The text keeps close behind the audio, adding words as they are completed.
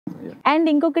And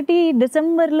ఇంకొకటి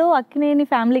డిసెంబర్లో అక్కినేని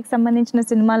ఫ్యామిలీకి సంబంధించిన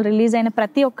సినిమాలు రిలీజ్ అయిన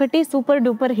ప్రతి ఒక్కటి సూపర్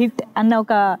డూపర్ హిట్ అన్న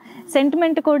ఒక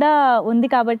సెంటిమెంట్ కూడా ఉంది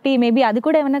కాబట్టి మేబీ అది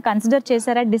కూడా ఏమైనా కన్సిడర్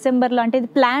చేశారా డిసెంబర్లో? అంటే ఇది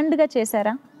ప్లాన్డ్గా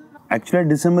చేశారా? యాక్చువల్గా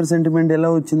డిసెంబర్ సెంటిమెంట్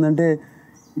ఎలా వచ్చిందంటే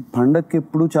పండగకి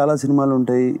ఎప్పుడు చాలా సినిమాలు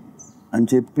ఉంటాయి అని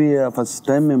చెప్పి ఫస్ట్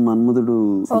టైం మేము మన్మధుడు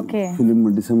ఫిలిం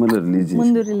డిసెంబర్లో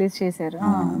రిలీజ్ చేశారు.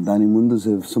 దాని ముందు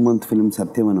సుమంత్ ఫిలిం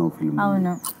సత్యం అనే ఒక ఫిలిం,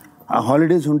 ఆ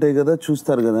హాలిడేస్ ఉంటాయి కదా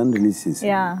చూస్తారు కదా అని రిలీజ్ చేసి,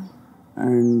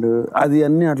 అండ్ అది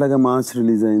అన్ని అట్లాగా మాస్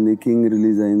రిలీజ్ అయింది, కింగ్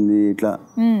రిలీజ్ అయింది, ఇట్లా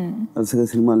వరుసగా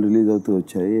సినిమాలు రిలీజ్ అవుతూ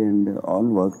వచ్చాయి and all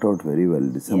worked out very well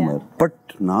December.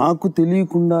 But నాకు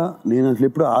తెలియకుండా నేను అసలు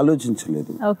ఎప్పుడు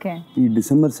ఆలోచించలేదు ఈ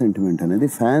డిసెంబర్ సెంటిమెంట్ అనేది.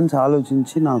 ఫ్యాన్స్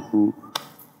ఆలోచించి నాకు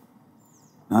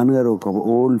నాన్నగారు ఒక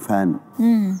ఓల్డ్ ఫ్యాన్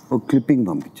ఒక క్లిప్పింగ్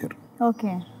పంపించారు.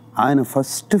 ఆయన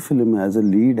first film as a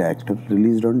lead actor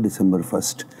released on December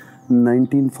 1st,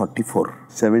 1944,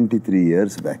 73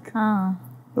 years back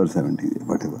or 70,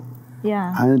 whatever.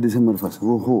 ఆయన December 1st,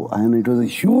 ఓహో ఆయన it was a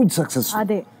huge success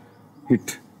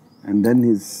hit and then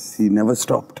he never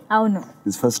stopped.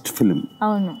 His first film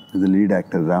as a lead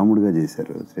actor రాముడుగా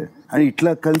చేశారు అని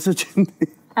ఇట్లా కలిసి వచ్చింది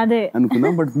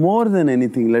అనుకున్నాం. But more than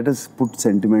anything let us put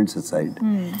sentiments aside.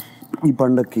 ఈ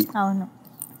పండక్కి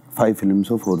 5 films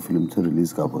or 4 films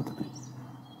రిలీజ్ కాబోతున్నాయి.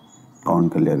 పవన్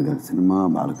కళ్యాణ్ గారి సినిమా,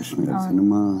 బాలకృష్ణ గారి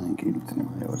సినిమా, ఇంకేంటి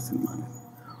సినిమా, ఎవరి cinema,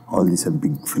 all these are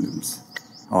big films.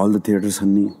 All the theatres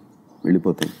అన్నీ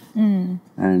వెళ్ళిపోతాయి.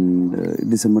 And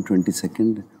December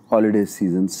 22nd holiday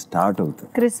season start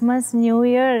అవుతుంది. Christmas, new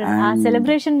year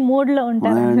celebration mood లో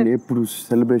ఉంటారు. అండ్ ఎప్పుడు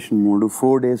సెలబ్రేషన్ మూడ్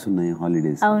 4 days ఉన్నాయి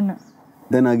holidays.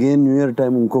 Then again new year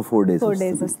time ఇంకో 4 days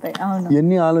వస్తాయి.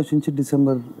 ఇవన్నీ ఆలోచించి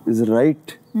December is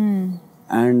right.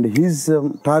 And his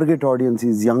target audience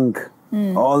is young,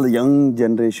 all young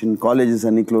generation. Colleges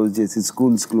అన్ని క్లోజ్ చేసి,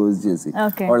 స్కూల్స్ క్లోజ్ చేసి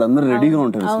వాళ్ళందరూ రెడీగా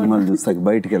ఉంటారు సినిమాలు చూస్తాకి,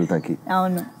 బయటకు వెళ్తాకి.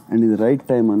 అండ్ ఇది రైట్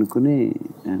టైం అనుకుని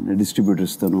అండ్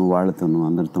డిస్ట్రిబ్యూటర్స్తోనూ వాళ్ళతోనూ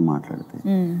అందరితో మాట్లాడితే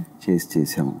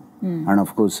చేసాము. And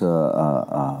of course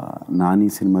Nani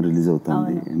cinema release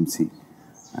అవుతుంది, MC.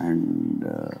 అండ్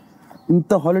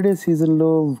ఇంత హాలిడే సీజన్లో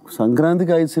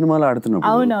సంక్రాంతికి 5 సినిమాలు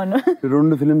ఆడుతున్నప్పుడు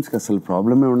 2 ఫిలిమ్స్కి అసలు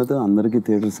ప్రాబ్లమే ఉండదు. అందరికీ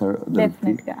థియేటర్స్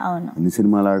అన్ని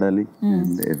సినిమాలు ఆడాలి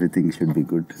and everything should be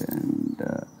good.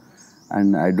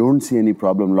 And I don't see any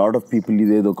problem. Lot of people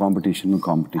ఇదేదో కాంపిటీషన్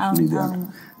ఇది,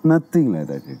 nothing like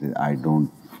that. I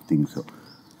don't think so.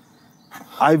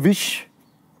 I wish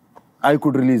I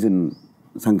could release in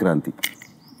Sankranti.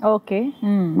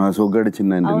 మా సోగ్గాడి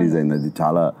చిన్న రిలీజ్ అయింది, అది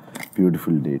చాలా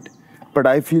beautiful date. But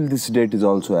I feel this date is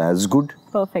also as good.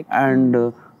 Perfect. And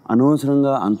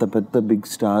అనవసరంగా అంత పెద్ద బిగ్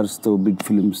స్టార్స్తో బిగ్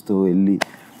ఫిల్మ్స్తో వెళ్ళి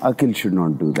Akhil should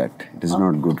not do that. It is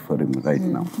not good for him right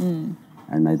now.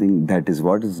 And I think that is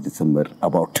what is December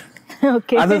about.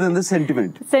 Other than the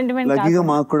sentiment. Luckily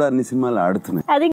మాకు కూడా అన్ని సినిమాలు ఆడుతున్నాయి.